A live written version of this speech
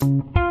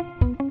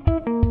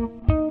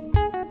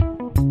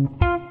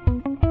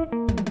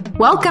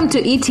Welcome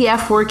to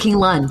ETF Working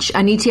Lunch,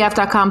 an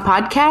ETF.com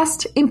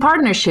podcast in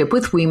partnership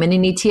with Women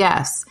in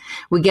ETFs.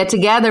 We get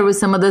together with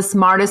some of the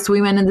smartest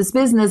women in this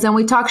business and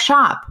we talk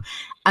shop.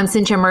 I'm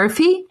Cynthia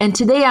Murphy, and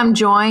today I'm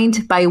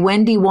joined by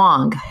Wendy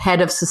Wong,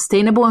 Head of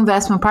Sustainable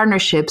Investment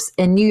Partnerships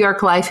and New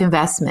York Life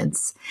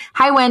Investments.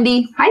 Hi,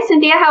 Wendy. Hi,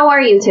 Cynthia. How are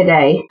you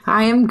today?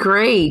 I am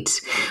great.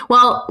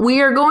 Well,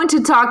 we are going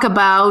to talk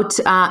about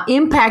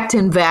impact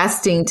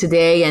investing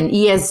today and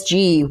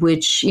ESG,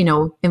 which,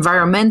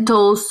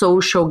 environmental,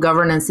 social,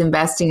 governance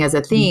investing as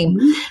a theme.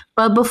 Mm-hmm.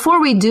 But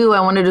before we do,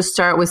 I wanted to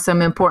start with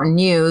some important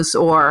news,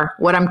 or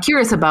what I'm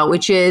curious about,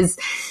 which is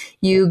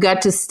you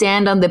got to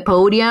stand on the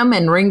podium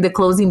and ring the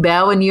closing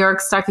bell in New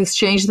York Stock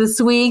Exchange this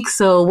week.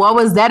 So what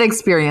was that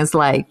experience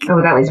like?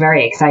 Oh, that was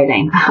very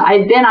exciting.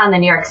 I've been on the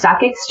New York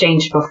Stock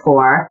Exchange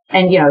before,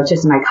 and, it's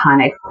just an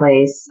iconic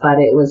place, but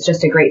it was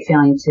just a great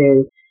feeling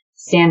to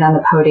stand on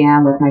the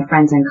podium with my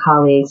friends and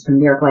colleagues from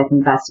New York Life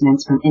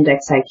Investments, from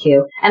Index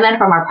IQ, and then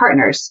from our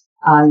partners,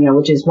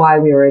 which is why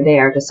we were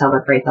there to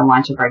celebrate the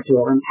launch of our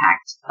dual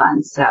impact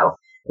fund. So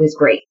it was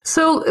great.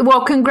 So,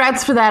 well,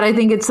 congrats for that. I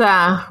think it's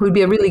would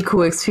be a really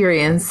cool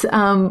experience.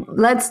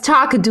 Let's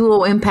talk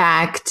dual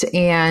impact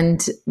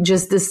and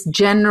just this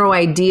general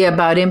idea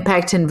about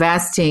impact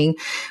investing,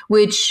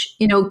 which,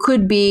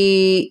 could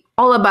be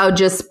all about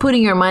just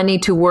putting your money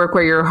to work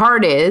where your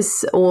heart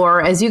is,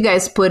 or as you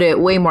guys put it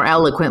way more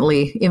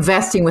eloquently,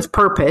 investing with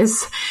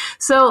purpose.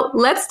 So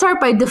let's start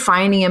by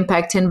defining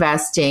impact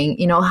investing.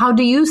 How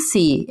do you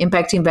see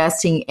impact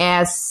investing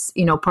as,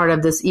 part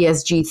of this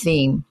ESG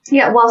theme?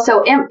 Yeah, well,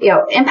 so,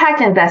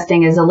 impact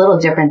investing is a little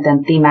different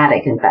than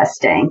thematic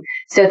investing.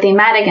 So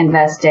thematic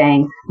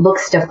investing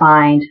looks to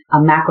find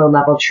a macro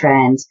level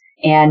trend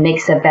and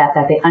makes a bet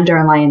that the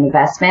underlying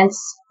investments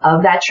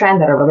of that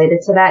trend that are related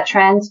to that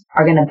trend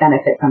are going to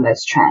benefit from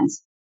those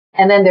trends.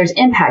 And then there's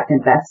impact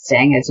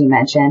investing, as you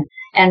mentioned.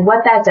 And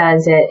what that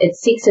does, it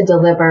seeks to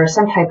deliver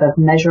some type of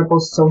measurable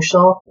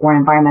social or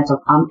environmental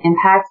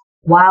impact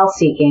while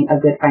seeking a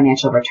good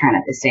financial return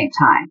at the same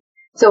time.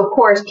 So, of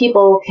course,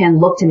 people can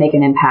look to make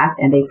an impact,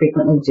 and they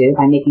frequently do,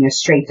 by making a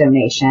straight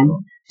donation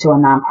to a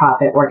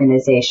nonprofit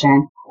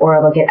organization, or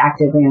they'll get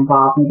actively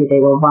involved. Maybe they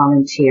will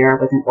volunteer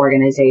with an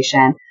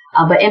organization.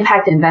 But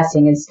impact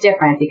investing is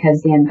different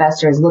because the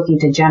investor is looking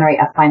to generate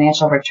a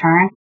financial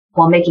return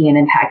while making an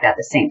impact at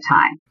the same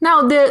time.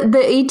 Now, the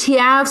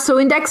ETF, so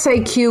Index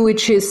IQ,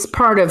 which is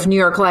part of New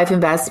York Life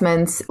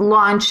Investments,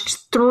 launched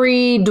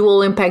 3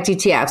 dual impact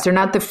ETFs. They're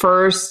not the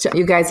first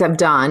you guys have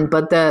done,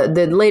 but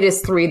the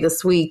latest 3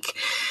 this week.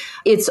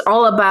 It's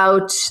all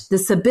about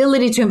this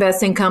ability to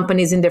invest in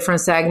companies in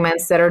different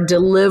segments that are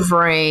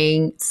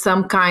delivering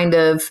some kind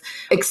of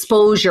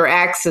exposure,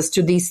 access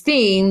to these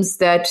themes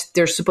that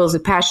they're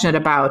supposedly passionate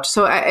about.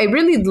 So I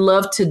really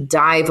love to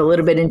dive a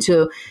little bit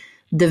into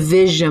the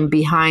vision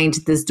behind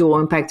this dual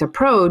impact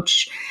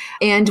approach.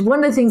 And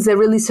one of the things that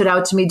really stood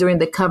out to me during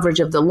the coverage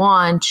of the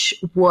launch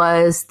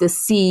was the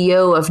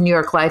CEO of New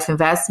York Life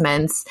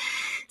Investments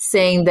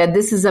saying that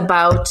this is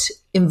about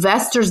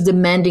investors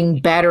demanding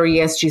better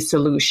ESG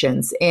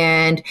solutions.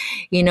 And,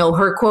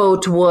 her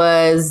quote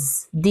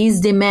was, "These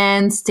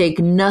demands take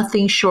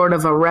nothing short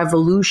of a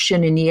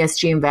revolution in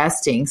ESG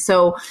investing."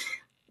 So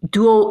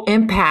dual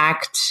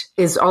impact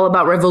is all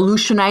about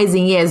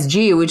revolutionizing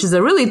ESG, which is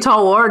a really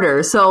tall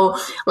order. So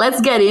let's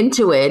get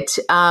into it.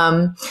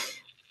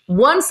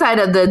 One side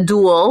of the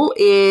dual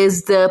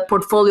is the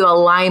portfolio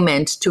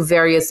alignment to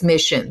various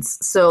missions.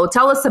 So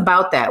tell us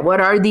about that. What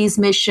are these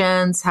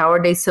missions? How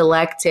are they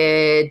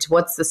selected?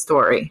 What's the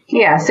story?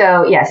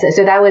 So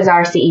that was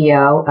our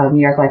CEO of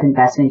New York Life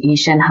Investment,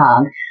 Yi-Shin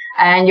Hung.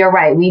 And you're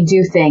right. We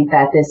do think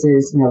that this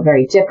is,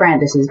 very different.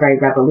 This is very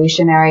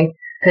revolutionary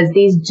because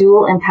these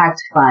dual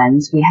impact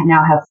funds, we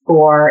now have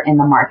 4 in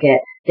the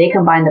market. They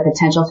combine the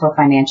potential for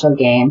financial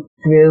gain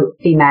through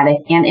thematic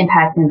and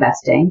impact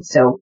investing.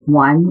 So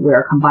 1,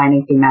 we're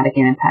combining thematic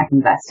and impact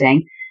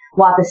investing,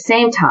 while at the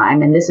same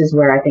time, and this is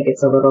where I think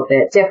it's a little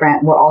bit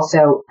different, we're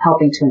also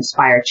helping to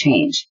inspire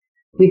change.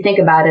 We think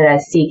about it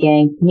as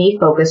seeking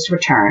need-focused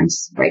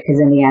returns, right? Because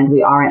in the end,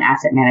 we are an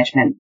asset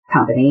management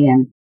company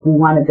and we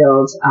want to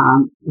build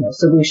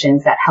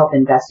solutions that help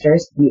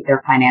investors meet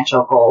their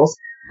financial goals.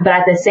 But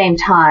at the same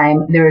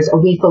time, there's a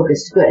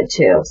we-focused good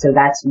too. So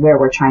that's where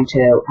we're trying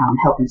to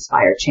help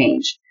inspire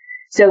change.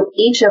 So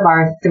each of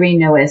our 3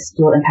 newest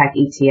dual impact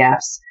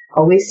ETFs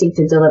always seek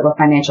to deliver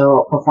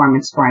financial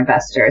performance for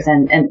investors.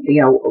 And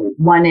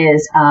one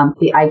is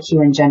the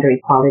IQ and Gender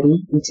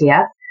Equality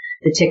ETF.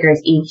 The ticker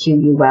is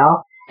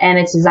EQUL. And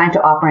it's designed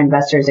to offer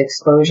investors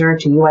exposure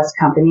to U.S.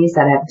 companies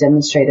that have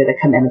demonstrated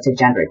a commitment to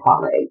gender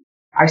equality.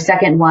 Our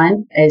second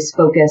one is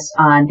focused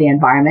on the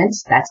environment.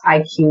 That's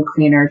IQ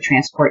Cleaner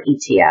Transport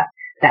ETF.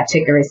 That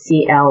ticker is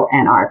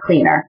CLNR,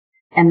 Cleaner.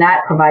 And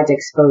that provides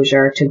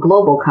exposure to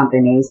global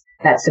companies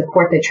that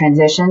support the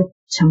transition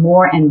to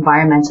more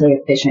environmentally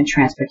efficient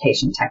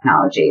transportation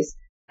technologies.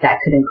 That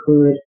could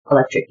include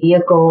electric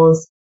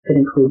vehicles, could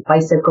include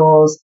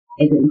bicycles.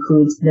 It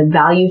includes the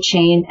value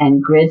chain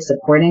and grid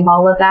supporting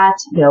all of that.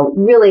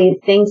 Really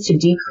things to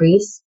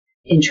decrease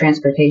in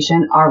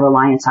transportation are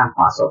reliant on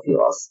fossil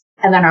fuels.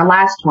 And then our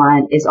last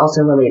one is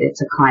also related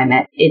to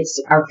climate.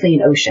 It's our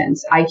Clean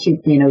Oceans,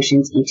 IQ Clean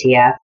Oceans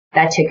ETF.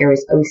 That ticker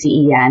is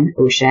OCEN,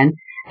 Ocean.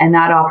 And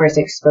that offers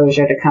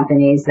exposure to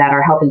companies that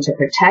are helping to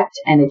protect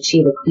and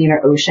achieve a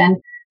cleaner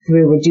ocean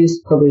through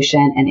reduced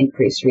pollution and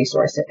increased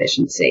resource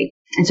efficiency.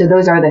 And so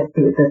those are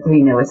the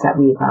three newest that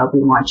we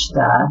launched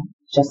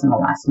just in the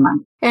last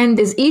month. And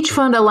is each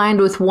fund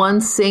aligned with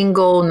one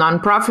single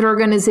nonprofit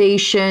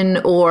organization,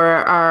 or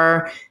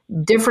are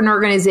different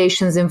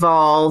organizations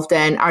involved,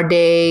 and are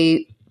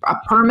they a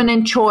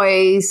permanent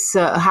choice?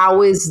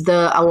 How is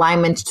the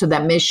alignment to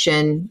that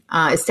mission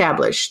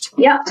established?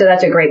 Yeah, so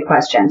that's a great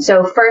question.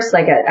 So first,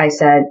 like I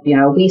said,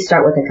 we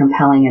start with a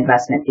compelling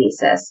investment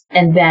thesis,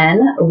 and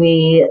then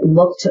we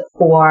looked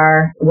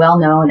for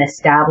well-known,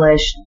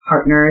 established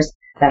partners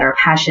that are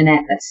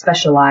passionate, that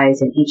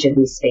specialize in each of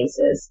these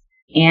spaces.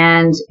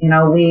 And,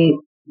 we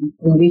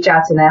reach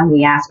out to them,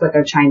 we ask what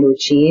they're trying to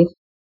achieve,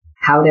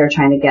 how they're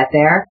trying to get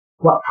there,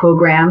 what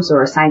programs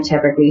or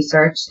scientific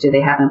research do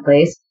they have in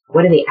place,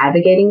 what are they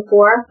advocating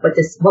for, what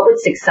would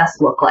success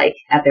look like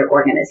at their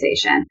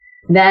organization.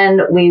 Then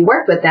we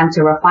worked with them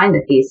to refine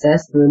the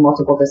thesis through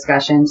multiple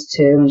discussions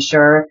to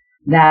ensure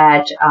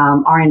that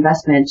our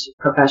investment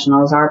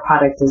professionals, our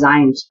product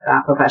design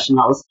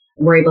professionals,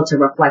 were able to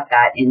reflect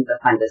that in the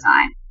fund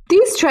design.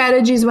 These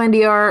strategies,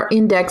 Wendy, are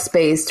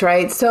index-based,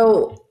 right?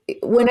 So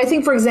when I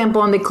think, for example,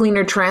 on the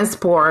cleaner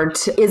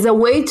transport, is a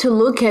way to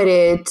look at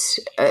it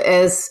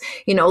as,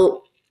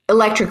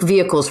 electric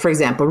vehicles, for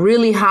example,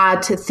 really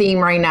hot theme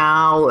right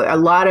now, a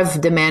lot of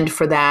demand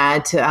for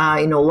that,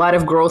 a lot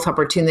of growth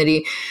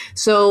opportunity.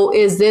 So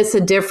is this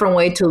a different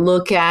way to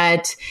look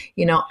at,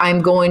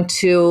 I'm going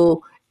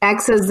to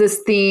access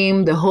this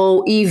theme, the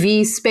whole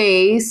EV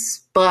space,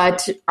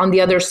 but on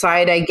the other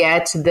side, I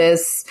get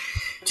this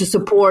to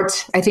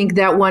support, I think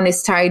that one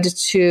is tied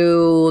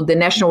to the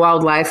National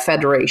Wildlife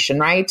Federation,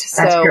 right?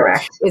 That's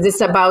correct. Is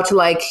this about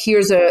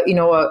here's a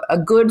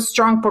good,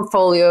 strong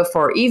portfolio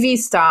for EV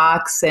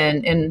stocks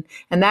and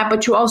that,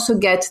 but you also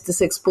get this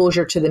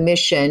exposure to the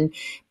mission,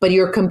 but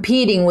you're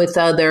competing with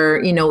other,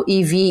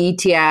 EV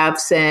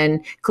ETFs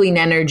and clean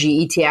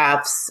energy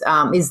ETFs.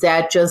 Is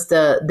that just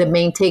the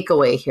main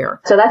takeaway here?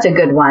 So that's a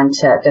good one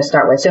to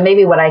start with. So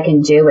maybe what I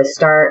can do is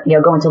start,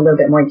 go into a little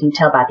bit more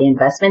detail about the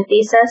investment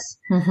thesis.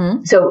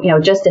 Mm-hmm. So,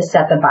 just to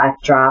set the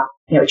backdrop,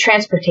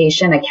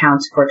 transportation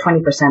accounts for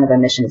 20% of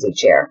emissions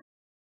each year.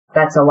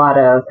 That's a lot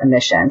of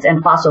emissions.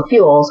 And fossil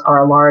fuels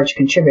are a large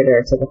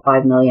contributor to the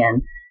 5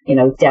 million,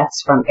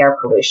 deaths from air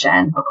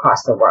pollution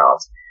across the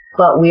world.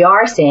 But we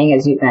are seeing,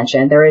 as you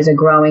mentioned, there is a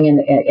growing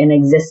and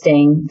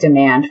existing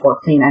demand for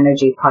clean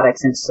energy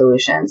products and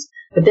solutions.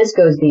 But this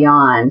goes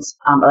beyond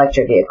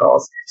electric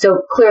vehicles.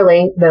 So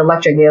clearly, the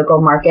electric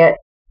vehicle market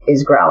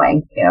is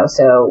growing.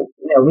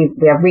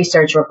 We have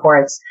research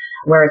reports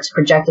where it's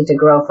projected to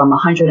grow from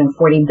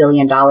 $140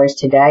 billion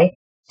today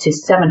to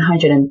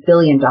 $700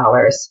 billion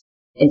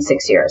in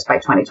 6 years by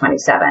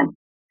 2027.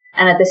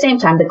 And at the same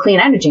time, the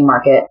clean energy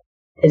market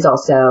is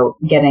also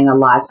getting a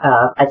lot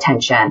of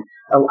attention,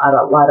 a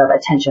lot of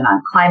attention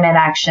on climate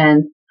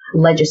action,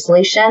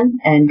 legislation,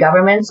 and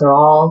governments are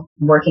all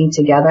working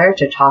together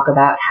to talk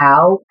about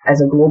how,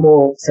 as a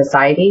global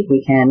society,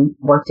 we can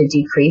work to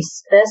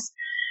decrease this.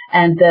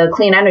 And the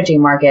clean energy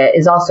market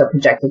is also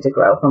projected to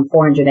grow from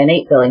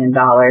 $408 billion to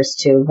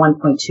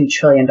 $1.2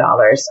 trillion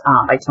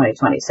by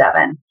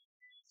 2027.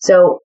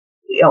 So,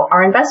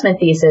 our investment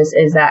thesis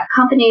is that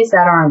companies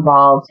that are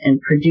involved in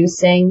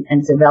producing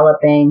and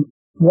developing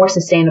more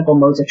sustainable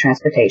modes of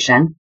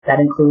transportation,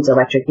 that includes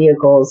electric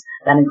vehicles,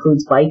 that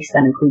includes bikes,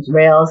 that includes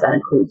rails, that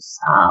includes,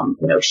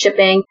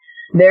 shipping,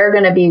 they're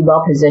going to be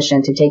well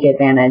positioned to take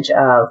advantage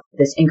of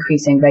this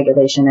increasing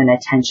regulation and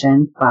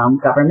attention from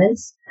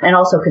governments and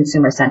also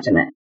consumer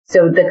sentiment.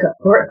 So the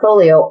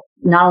portfolio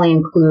not only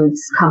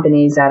includes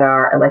companies that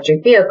are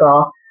electric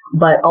vehicle,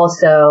 but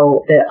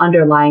also the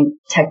underlying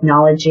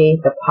technology,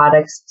 the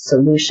products,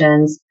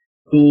 solutions,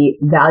 the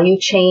value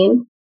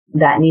chain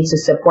that needs to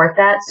support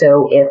that.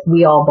 So if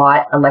we all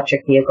bought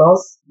electric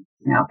vehicles,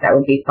 that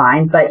would be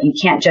fine, but you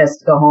can't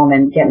just go home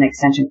and get an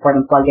extension cord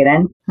and plug it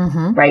in,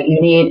 right? You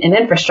need an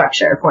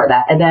infrastructure for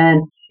that. And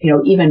then,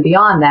 even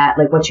beyond that,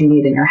 like what you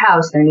need in your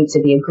house, there needs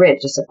to be a grid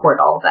to support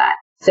all of that.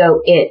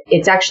 So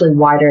it's actually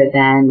wider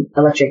than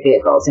electric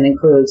vehicles. It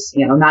includes,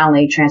 not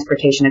only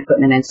transportation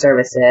equipment and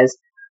services,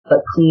 but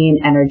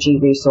clean energy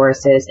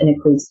resources. It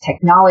includes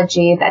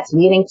technology that's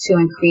leading to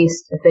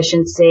increased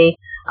efficiency.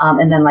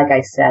 And then, like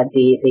I said,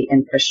 the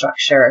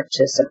infrastructure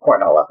to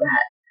support all of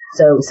that.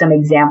 So some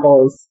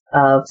examples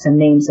of some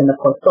names in the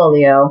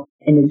portfolio,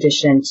 in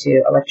addition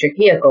to electric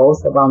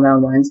vehicles, the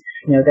well-known ones,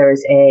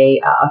 there's a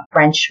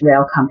French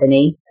rail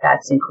company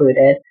that's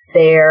included.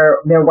 They're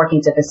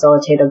working to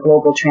facilitate a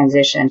global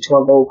transition to a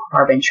low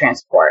carbon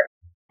transport.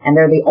 And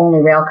they're the only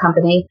rail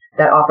company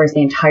that offers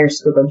the entire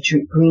scope of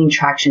green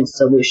traction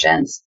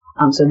solutions.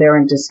 So they're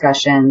in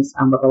discussions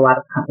with a lot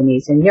of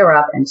companies in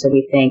Europe. And so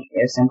we think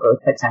there's some growth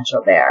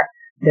potential there.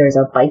 There's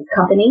a bike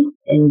company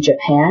in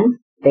Japan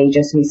They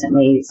just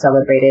recently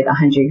celebrated a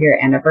 100-year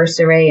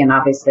anniversary. And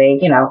obviously,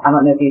 I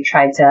don't know if you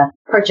tried to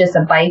purchase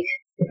a bike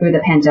through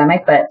the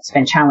pandemic, but it's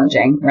been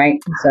challenging, right?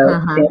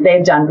 So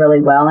they've done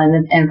really well.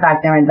 And in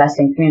fact, they're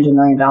investing $300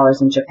 million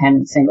in Japan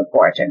and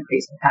Singapore to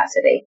increase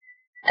capacity.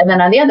 And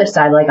then on the other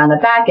side, like on the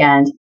back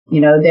end,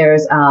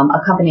 there's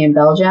a company in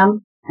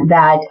Belgium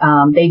that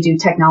they do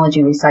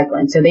technology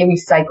recycling. So they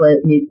recycle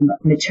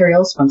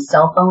materials from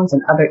cell phones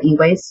and other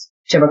e-waste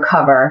to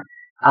recover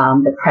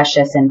the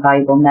precious and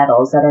valuable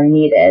metals that are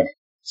needed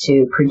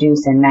to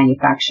produce and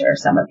manufacture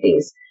some of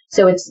these.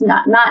 So it's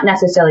not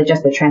necessarily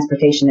just the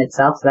transportation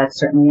itself, so that's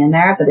certainly in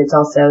there, but it's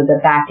also the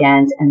back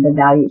end and the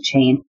value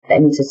chain that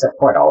needs to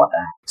support all of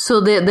that. So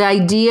the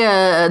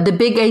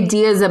big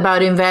idea is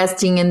about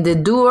investing in the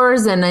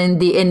doers and in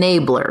the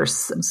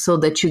enablers so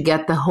that you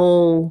get the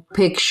whole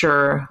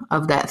picture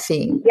of that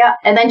thing. Yeah,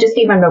 and then just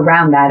even to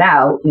round that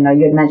out, you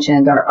had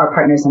mentioned our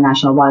partners in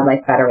National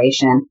Wildlife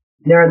Federation.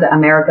 They're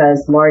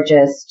America's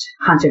largest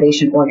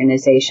conservation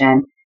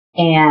organization.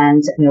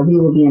 And, we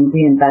will be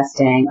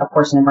reinvesting a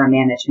portion of our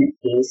management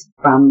fees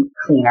from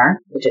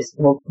Cleaner, which is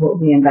we'll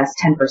reinvest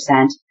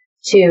 10%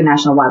 to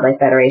National Wildlife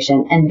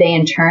Federation. And they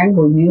in turn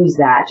will use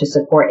that to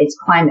support its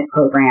climate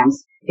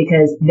programs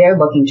because they're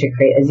looking to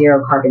create a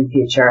zero carbon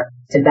future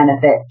to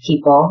benefit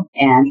people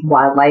and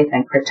wildlife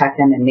and protect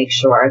them and make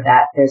sure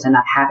that there's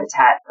enough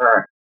habitat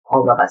for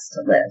all of us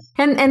to live.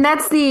 And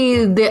that's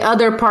the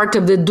other part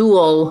of the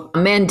dual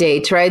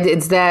mandate, right?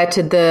 It's that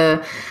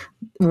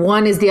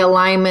one is the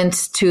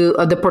alignment to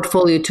the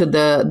portfolio to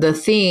the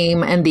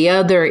theme, and the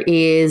other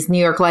is New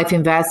York Life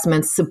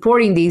Investments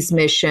supporting these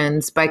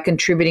missions by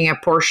contributing a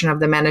portion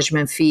of the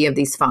management fee of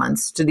these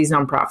funds to these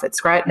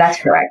nonprofits, right?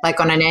 That's correct. Like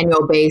on an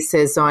annual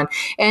basis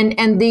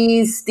and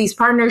these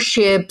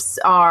partnerships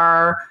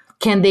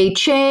can they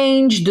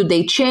change? Do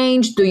they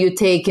change? Do you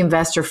take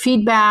investor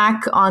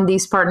feedback on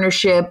these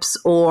partnerships,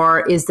 or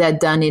is that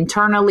done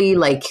internally?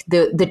 Like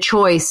the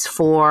choice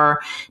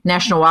for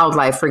National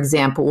Wildlife, for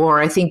example,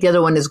 or I think the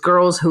other one is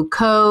Girls Who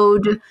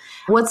Code.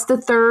 What's the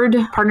third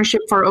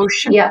partnership for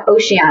Ocean? Yeah,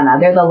 Oceana.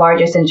 They're the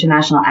largest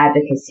international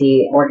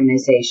advocacy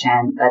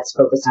organization that's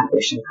focused on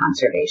ocean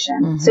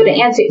conservation. Mm-hmm. So to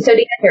answer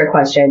your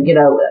question,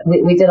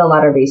 we did a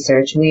lot of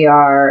research. We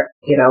are,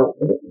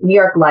 New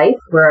York Life.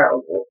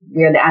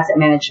 We are the asset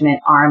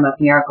management arm of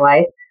New York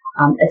Life.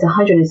 It's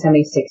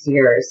 176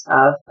 years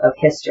of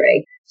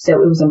history. So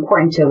it was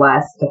important to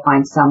us to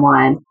find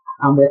someone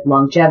with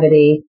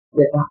longevity,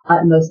 with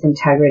utmost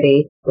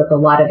integrity, with a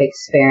lot of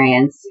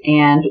experience,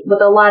 and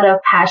with a lot of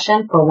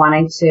passion for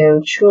wanting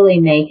to truly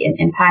make an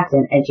impact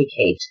and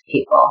educate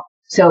people.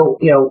 So,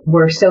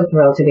 we're so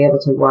thrilled to be able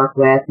to work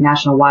with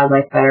National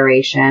Wildlife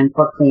Federation,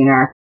 for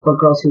Cleaner, for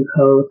Girls Who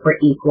Code, for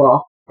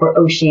Equal, for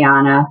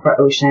Oceana,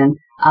 for Ocean.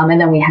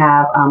 And then we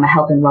have a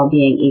health and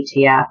well-being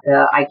ETF,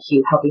 the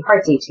IQ Healthy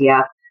Hearts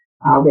ETF,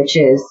 which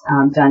is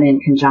done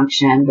in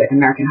conjunction with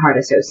American Heart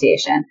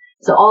Association.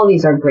 So all of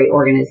these are great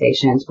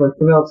organizations. We're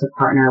thrilled to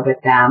partner with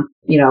them.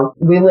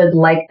 We would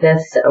like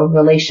this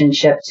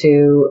relationship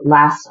to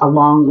last a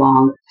long,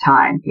 long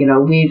time.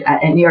 We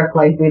at New York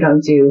Life, we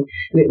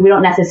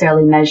don't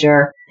necessarily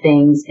measure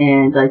things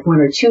in like 1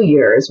 or 2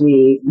 years.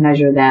 We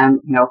measure them,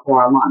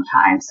 for a long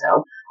time.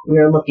 So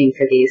we're looking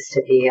for these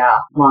to be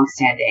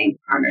long-standing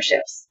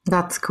partnerships.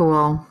 That's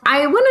cool.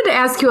 I wanted to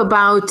ask you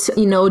about,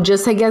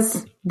 just, I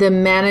guess, the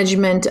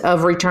management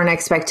of return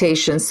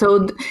expectations.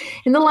 So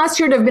in the last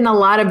year, there have been a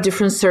lot of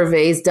different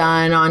surveys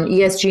done on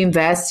ESG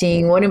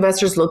investing, what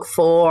investors look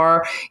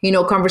for,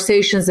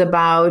 conversations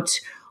about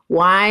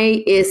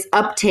why is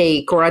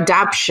uptake or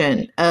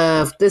adoption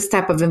of this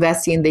type of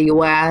investing in the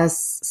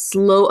U.S.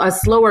 a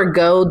slower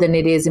go than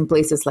it is in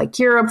places like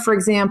Europe, for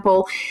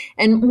example.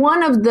 And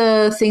one of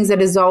the things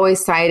that is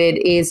always cited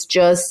is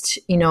just,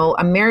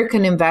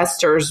 American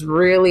investors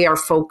really are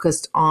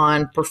focused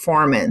on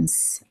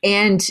performance.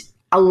 And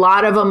a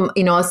lot of them,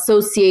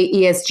 associate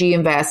ESG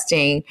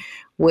investing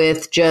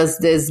with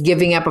just this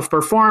giving up of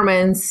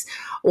performance,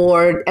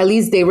 or at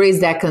least they raise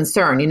that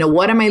concern.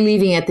 What am I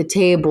leaving at the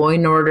table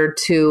in order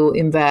to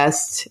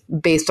invest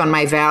based on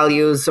my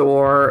values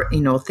or,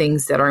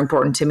 things that are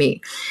important to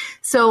me?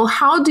 So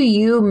how do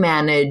you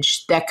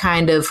manage that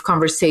kind of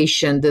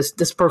conversation,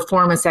 this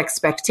performance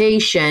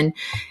expectation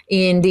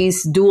in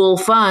these dual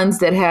funds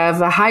that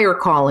have a higher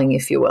calling,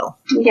 if you will?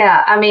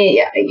 Yeah, I mean,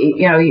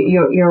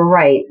 you're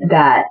right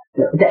that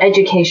the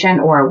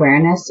education or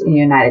awareness in the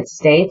United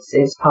States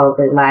is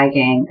probably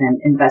lagging than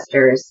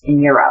investors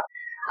in Europe.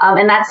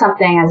 And that's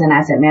something as an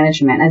asset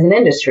management, as an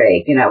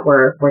industry,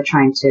 we're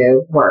trying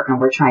to work and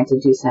we're trying to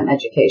do some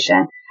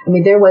education. I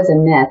mean, there was a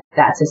myth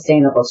that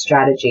sustainable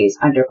strategies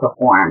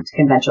underperformed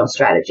conventional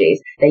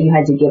strategies, that you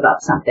had to give up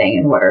something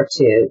in order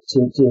to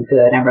do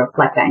good and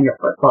reflect that in your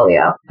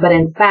portfolio. But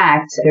in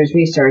fact, there's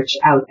research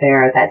out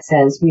there that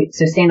says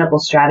sustainable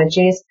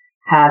strategies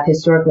have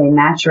historically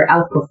matched or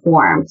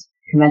outperformed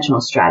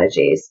conventional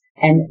strategies.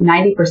 And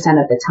 90%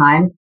 of the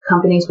time,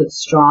 companies with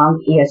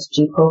strong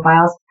ESG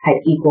profiles had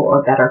equal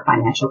or better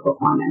financial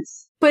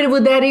performance. But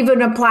would that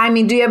even apply? I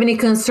mean, do you have any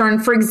concern,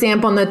 for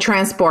example, on the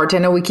transport? I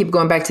know we keep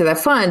going back to that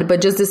fund, but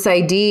just this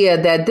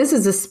idea that this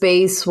is a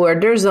space where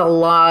there's a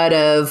lot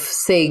of,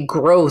 say,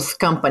 growth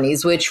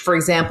companies, which, for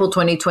example,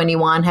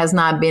 2021 has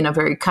not been a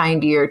very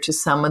kind year to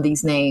some of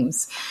these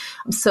names.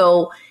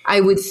 So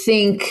I would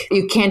think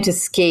you can't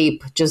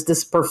escape just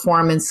this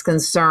performance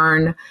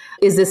concern.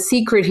 Is the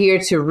secret here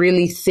to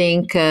really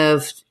think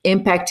of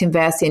impact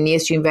investing,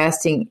 ESG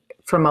investing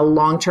from a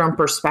long-term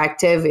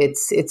perspective?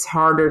 It's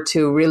harder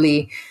to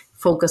really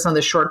focus on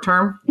the short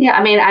term. Yeah,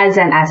 I mean, as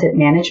an asset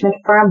management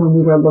firm, when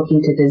we were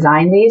looking to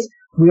design these,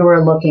 we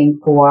were looking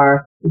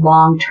for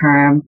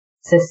long-term,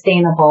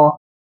 sustainable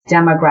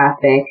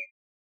demographic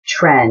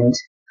trend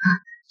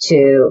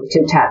to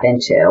tap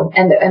into.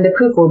 And the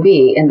proof will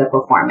be in the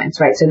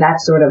performance, right? So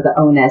that's sort of the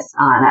onus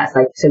on us.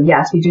 Like, so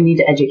yes, we do need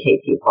to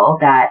educate people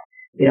that,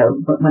 you know,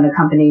 when a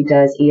company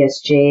does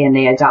ESG and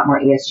they adopt more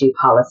ESG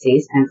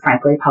policies, and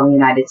frankly, probably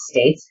United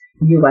States,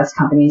 U.S.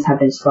 companies have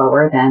been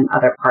slower than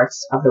other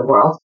parts of the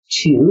world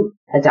to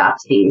adopt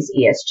these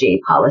ESG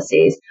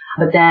policies.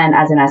 But then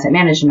as an asset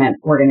management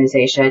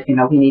organization, you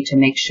know, we need to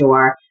make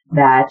sure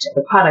that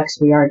the products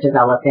we are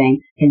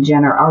developing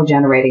are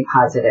generating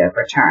positive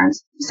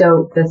returns.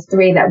 So the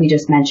three that we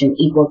just mentioned,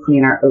 Equal,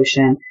 Cleaner,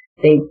 Ocean,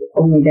 they've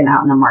only been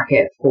out in the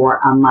market for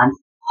a month.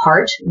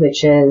 Heart,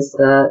 which is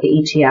the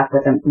ETF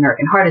with the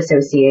American Heart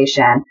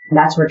Association,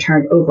 that's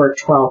returned over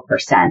 12%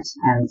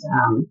 and,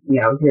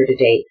 year to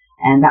date.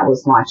 And that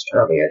was launched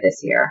earlier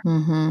this year.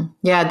 Mm-hmm.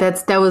 Yeah,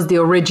 that was the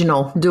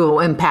original dual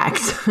impact.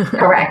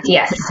 Correct.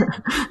 Yes.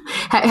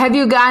 Have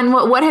you gotten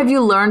what have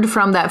you learned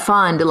from that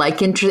fund?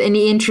 Like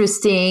any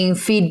interesting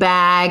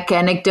feedback,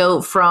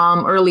 anecdote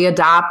from early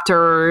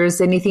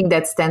adopters? Anything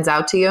that stands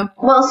out to you?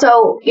 Well,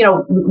 so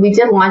we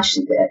did launch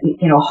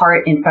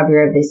Heart in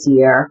February of this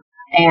year.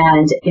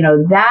 And,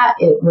 that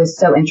it was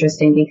so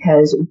interesting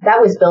because that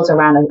was built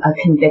around a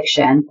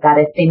conviction that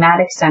a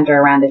thematic center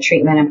around the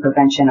treatment and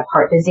prevention of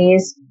heart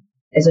disease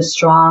is a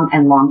strong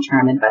and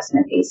long-term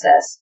investment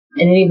thesis.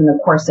 And in even the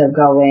course of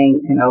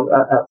going,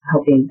 of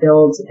helping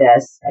build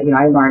this,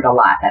 I learned a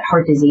lot that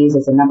heart disease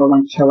is the number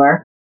one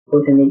killer,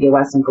 both in the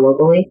U.S. and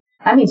globally.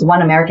 That means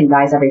one American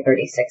dies every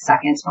 36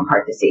 seconds from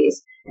heart disease.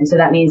 And so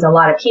that means a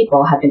lot of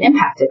people have been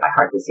impacted by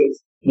heart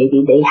disease.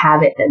 Maybe they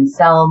have it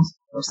themselves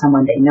or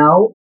someone they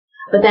know.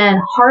 But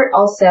then Heart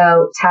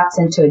also taps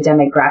into a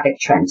demographic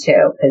trend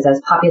too, because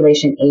as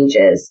population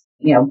ages,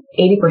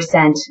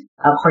 80%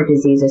 of heart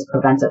disease is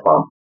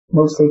preventable,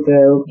 mostly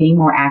through being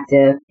more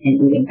active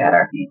and eating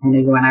better. I know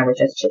you and I were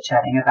just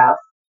chit-chatting about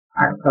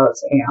our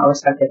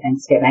respective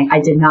Thanksgiving. I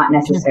did not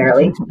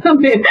necessarily,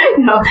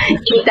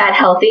 eat that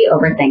healthy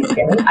over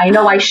Thanksgiving. I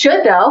know I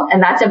should though,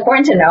 and that's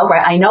important to know,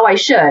 right? I know I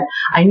should.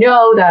 I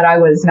know that I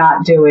was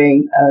not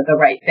doing the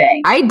right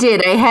thing. I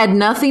did. I had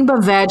nothing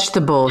but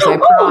vegetables, I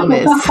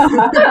promise.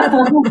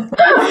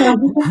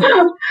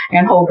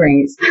 And whole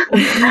grains.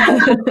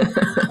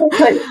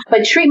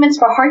 but treatments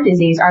for heart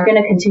disease are going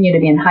to continue to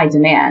be in high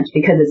demand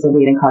because it's the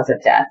leading cause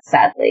of death,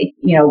 sadly.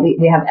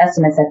 We have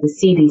estimates at the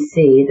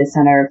CDC, the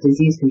Center of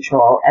Disease Control,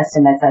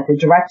 estimates that the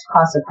direct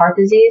cost of heart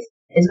disease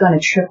is going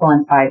to triple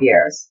in 5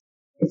 years.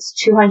 It's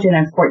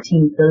 $214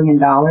 billion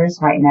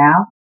right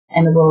now,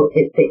 and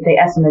the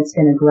estimate's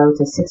going to grow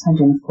to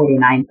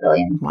 $649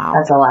 billion. Wow.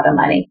 That's a lot of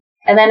money.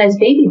 And then as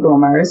baby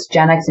boomers,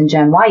 Gen X and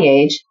Gen Y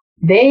age,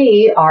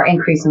 they are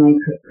increasingly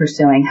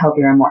pursuing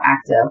healthier and more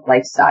active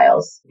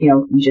lifestyles.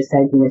 You just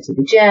said you went to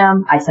the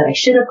gym. I said I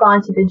should have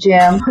gone to the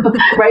gym,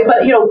 right?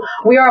 But,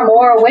 we are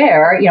more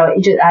aware,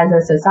 as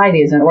a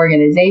society, as an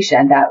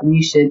organization, that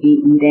we should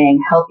be eating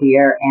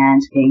healthier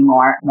and being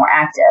more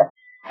active.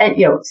 And,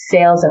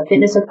 sales of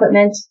fitness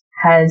equipment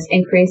has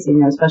increased,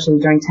 especially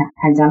during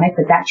pandemic,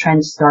 but that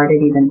trend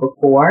started even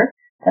before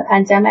the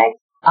pandemic.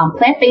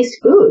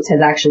 Plant-based foods has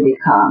actually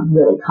become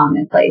really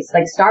commonplace.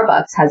 Like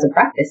Starbucks has a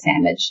breakfast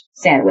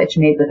sandwich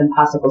made with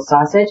Impossible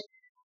sausage.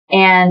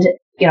 And,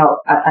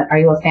 are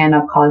you a fan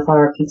of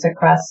cauliflower pizza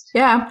crust?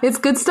 Yeah, it's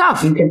good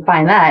stuff. You can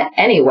find that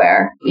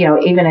anywhere,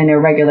 even in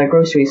your regular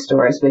grocery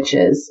stores, which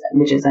is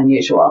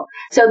unusual.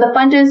 So the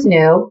fund is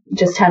new,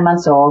 just 10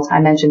 months old.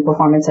 I mentioned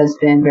performance has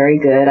been very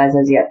good. As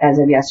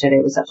of yesterday,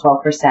 it was up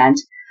 12%.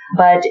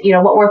 But,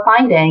 what we're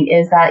finding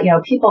is that,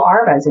 people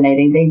are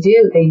resonating.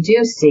 They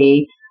do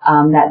see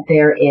that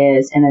there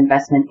is an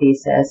investment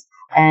thesis,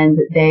 and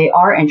they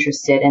are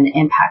interested in the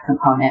impact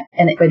component.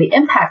 And for the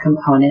impact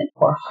component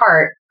for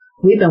Heart,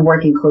 we've been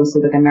working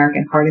closely with the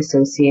American Heart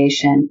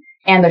Association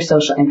and their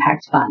Social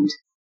Impact Fund.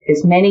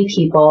 Because many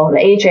people, the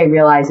AHA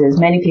realizes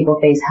many people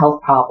face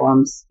health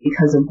problems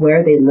because of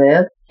where they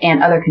live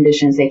and other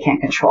conditions they can't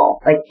control.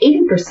 Like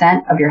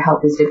 80% of your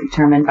health is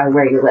determined by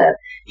where you live.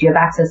 Do you have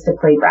access to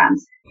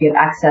playgrounds? Do you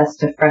have access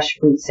to fresh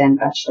fruits and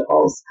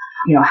vegetables?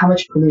 How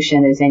much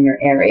pollution is in your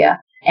area?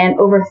 And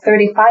over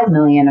 35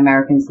 million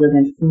Americans live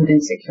in food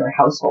insecure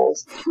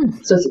households.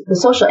 So the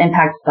Social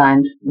Impact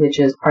Fund, which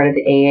is part of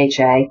the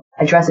AHA,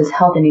 addresses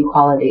health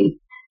inequality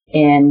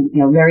in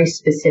very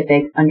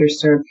specific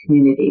underserved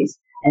communities.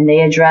 And they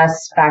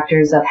address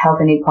factors of health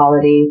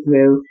inequality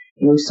through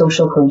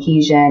social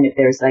cohesion, if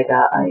there's like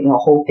a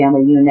whole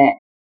family unit,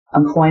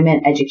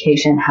 employment,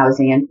 education,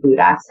 housing, and food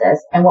access.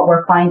 And what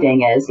we're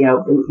finding is,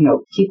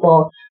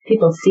 people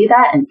see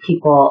that, and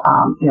people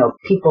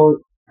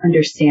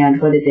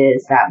understand what it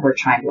is that we're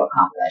trying to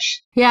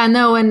accomplish. Yeah,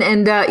 no. And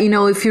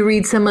if you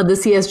read some of the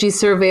CSG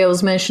survey I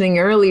was mentioning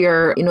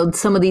earlier,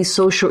 some of these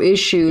social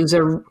issues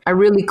are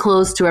really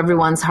close to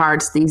everyone's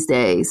hearts these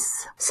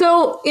days.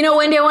 So,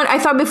 Wendy, I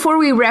thought before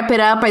we wrap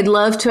it up, I'd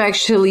love to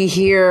actually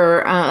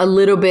hear a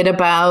little bit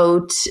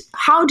about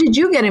how did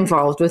you get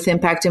involved with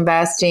impact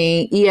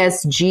investing,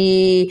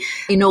 ESG?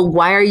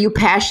 Why are you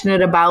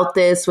passionate about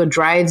this? What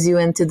drives you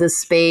into this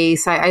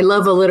space? I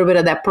love a little bit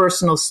of that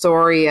personal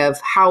story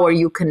of how are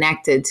you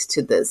connected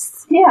to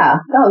this? Yeah.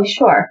 Oh,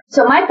 sure.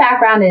 So my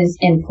background is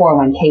in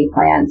 401k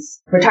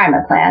plans,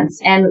 retirement plans.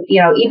 And,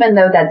 even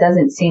though that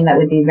doesn't seem that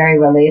would be very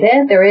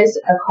related, there is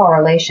a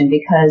correlation,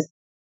 because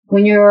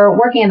when you're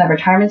working in the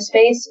retirement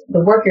space, the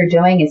work you're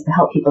doing is to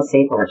help people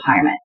save for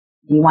retirement.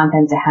 You want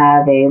them to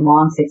have a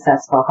long,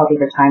 successful, healthy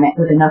retirement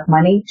with enough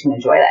money to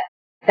enjoy that.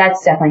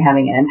 That's definitely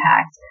having an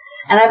impact.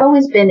 And I've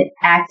always been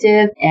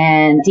active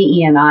in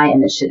DE&I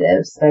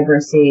initiatives,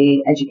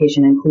 diversity,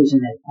 education,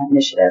 inclusion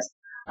initiatives.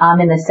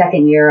 I'm in the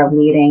second year of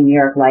leading New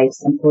York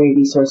Life's Employee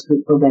Resource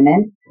Group for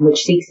Women,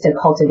 which seeks to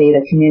cultivate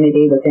a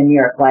community within New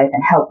York Life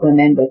and help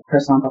women with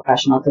personal and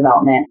professional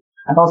development.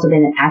 I've also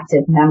been an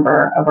active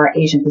member of our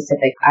Asian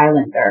Pacific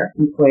Islander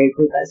employee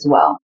group as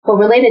well. But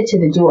related to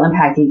the dual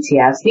impact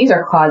ETFs, these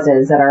are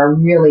causes that are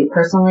really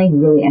personally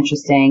really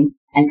interesting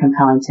and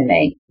compelling to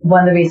me.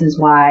 One of the reasons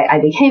why I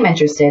became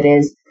interested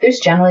is there's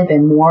generally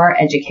been more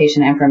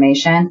education and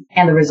information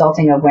and the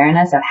resulting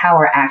awareness of how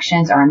our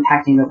actions are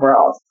impacting the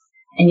world.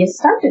 And you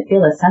start to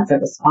feel a sense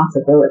of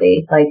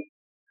responsibility, like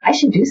I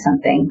should do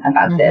something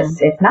about this.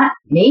 If not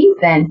me,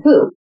 then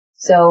who?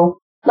 So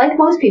like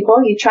most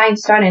people, you try and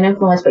start and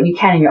influence what you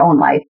can in your own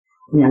life.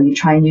 You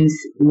try and use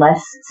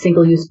less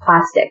single-use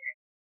plastic.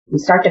 You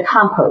start to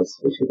compost,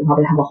 which we can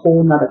probably have a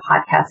whole nother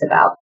podcast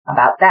about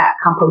that,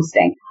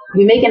 composting.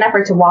 You make an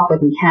effort to walk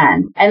what you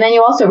can. And then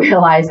you also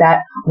realize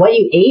that what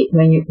you ate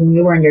when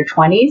you were in your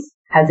 20s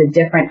has a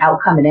different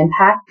outcome and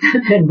impact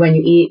than when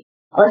you eat,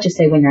 let's just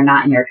say, when you're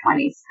not in your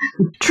 20s.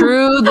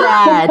 True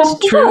that.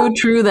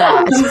 True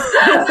that.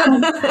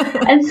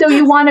 And so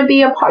you want to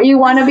be a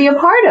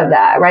part of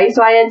that, right?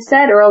 So I had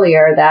said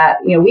earlier that,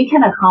 we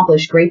can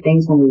accomplish great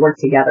things when we work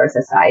together as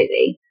a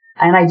society.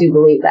 And I do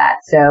believe that.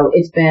 So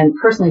it's been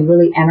personally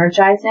really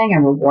energizing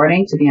and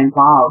rewarding to be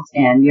involved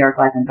in New York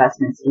Life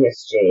Investments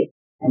ESG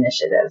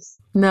initiatives.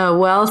 No,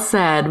 well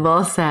said.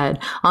 Well said.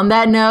 On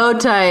that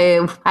note,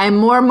 I'm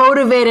more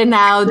motivated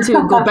now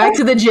to go back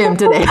to the gym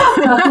today.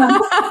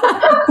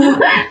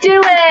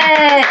 Do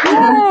it!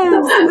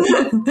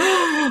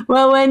 Yes.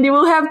 Well, Wendy,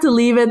 we'll have to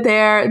leave it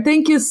there.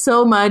 Thank you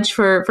so much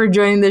for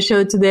joining the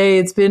show today.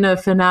 It's been a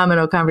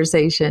phenomenal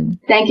conversation.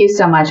 Thank you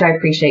so much. I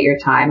appreciate your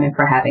time and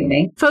for having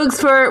me. Folks,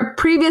 for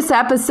previous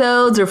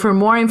episodes or for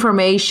more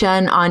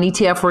information on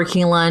ETF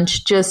Working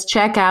Lunch, just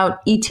check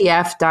out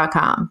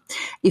ETF.com.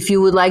 If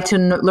you would like to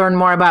learn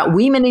more about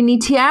women in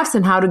ETFs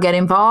and how to get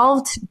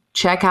involved,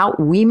 check out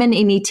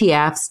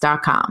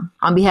womeninetfs.com.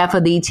 On behalf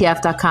of the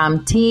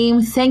ETF.com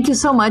team, thank you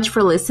so much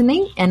for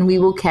listening, and we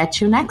will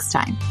catch you next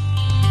time.